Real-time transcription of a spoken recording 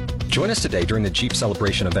Join us today during the Jeep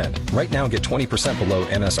Celebration event. Right now, get 20% below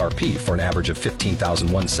MSRP for an average of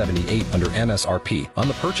 $15,178 under MSRP on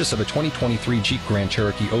the purchase of a 2023 Jeep Grand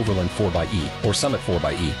Cherokee Overland 4xE or Summit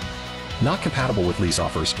 4xE. Not compatible with lease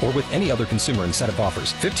offers or with any other consumer incentive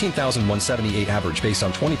offers. $15,178 average based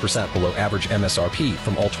on 20% below average MSRP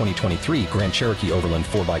from all 2023 Grand Cherokee Overland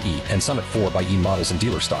 4xE and Summit 4xE models in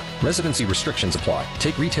dealer stock. Residency restrictions apply.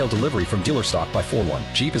 Take retail delivery from dealer stock by 4/1.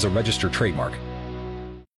 Jeep is a registered trademark.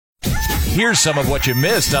 Here's some of what you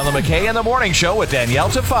missed on the McKay in the Morning Show with Danielle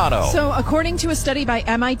Tufano. So, according to a study by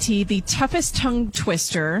MIT, the toughest tongue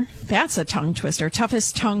twister, that's a tongue twister,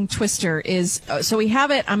 toughest tongue twister is, so we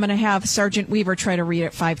have it, I'm going to have Sergeant Weaver try to read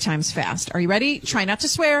it 5 times fast. Are you ready? Try not to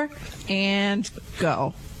swear, and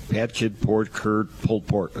go. Pad kid poured curd pulled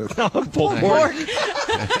pork. Pulled pork.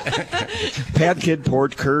 Pad kid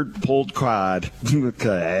poured curd pulled cod.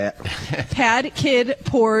 Pad kid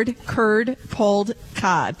poured curd pulled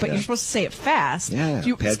cod. But you're supposed to say it fast. Yeah.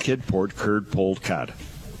 Pad kid poured curd pulled cod.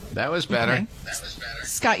 That was better. Okay.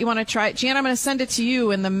 Scott, you want to try it? Jan, I'm going to send it to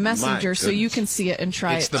you in the messenger so you can see it and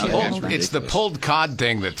try it. It's the pulled cod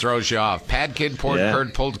thing that throws you off. Pad kid poured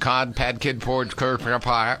curd pulled cod. Pad kid poured curd.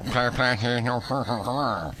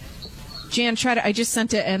 Jan, try to. I just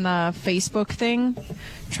sent it in the Facebook thing.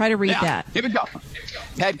 Try to read that. Here we go.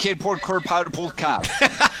 Pad kid poured curd powder pulled cod.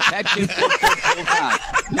 Pad kid poured curd pulled cod.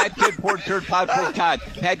 Pad kid poured curd powder pulled cod.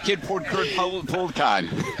 Pad kid poured curd pulled cod.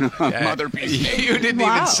 Mother piece. You didn't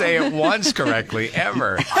even say it once correctly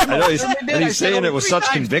ever. I know he's saying it with such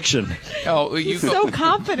conviction. Oh, So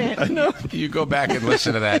confident. You go back and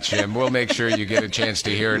listen to that, Jim. We'll make sure you get a chance to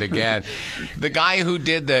hear it again. The guy who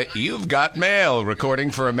did the "You've Got Mail" recording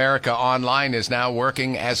for America Online is now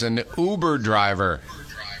working as an Uber driver.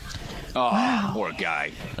 Oh, wow. Poor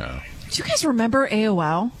guy. Oh. Do you guys remember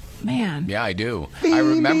AOL? Man. Yeah, I do. I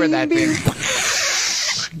remember that thing.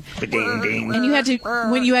 And you had to,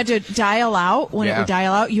 when you had to dial out, it would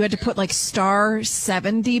dial out, you had to put like star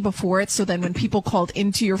 70 before it, so then when people called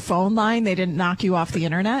into your phone line, they didn't knock you off the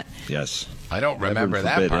internet. Yes. I don't remember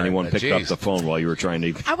that part. Anyone picked up the phone while you were trying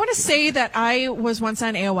to... I want to say that I was once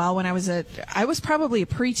on AOL when I was probably a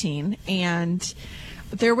preteen, and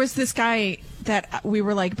there was this guy that we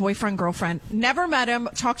were like boyfriend, girlfriend. Never met him,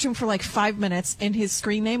 talked to him for like 5 minutes, and his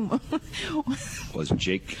screen name was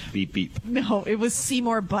Jake Beep Beep. No, it was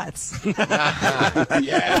Seymour Butts.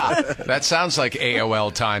 Yeah. That sounds like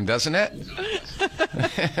AOL time, doesn't it?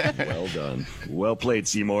 Well done. Well played,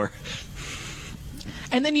 Seymour.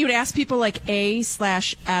 And then you'd ask people like A/S/L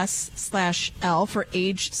for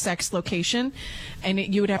age, sex, location. And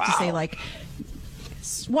you would have to say like,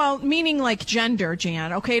 well, meaning like gender,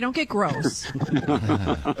 Jan. Okay, don't get gross.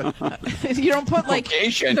 You don't put like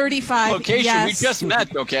location. 35. Location, yes, we just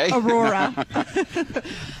met, okay? Aurora.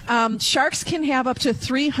 Sharks can have up to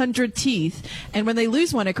 300 teeth, and when they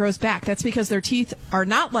lose one, it grows back. That's because their teeth are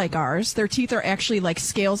not like ours. Their teeth are actually like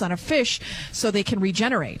scales on a fish, so they can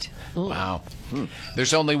regenerate. Wow.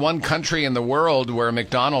 There's only one country in the world where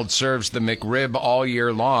McDonald's serves the McRib all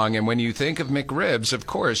year long, and when you think of McRibs, of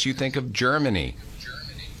course, you think of Germany.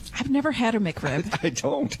 I've never had a McRib. I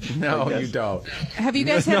don't. No, you don't. Have you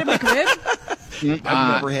guys had a McRib?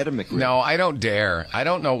 I've never had a McRib. No, I don't dare. I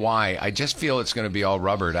don't know why. I just feel it's going to be all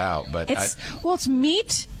rubbered out. But it's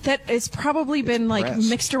meat that has probably been like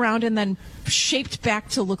mixed around and then shaped back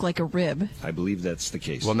to look like a rib. I believe that's the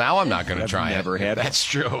case. Well, now I'm not going to try it. Never had it. That's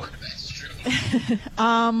true.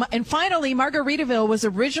 And finally, Margaritaville was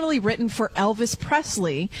originally written for Elvis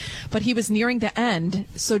Presley, but he was nearing the end,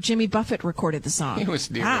 so Jimmy Buffett recorded the song. He was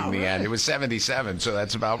nearing the end. It was 77, so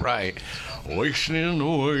that's about right. Wasting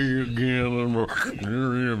away again in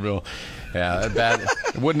Margaritaville. Yeah, that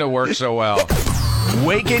wouldn't have worked so well.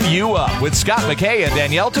 Waking you up with Scott McKay and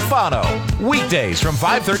Danielle Tufano. Weekdays from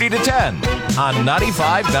 5:30 to 10 on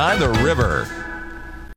 95.9 The River.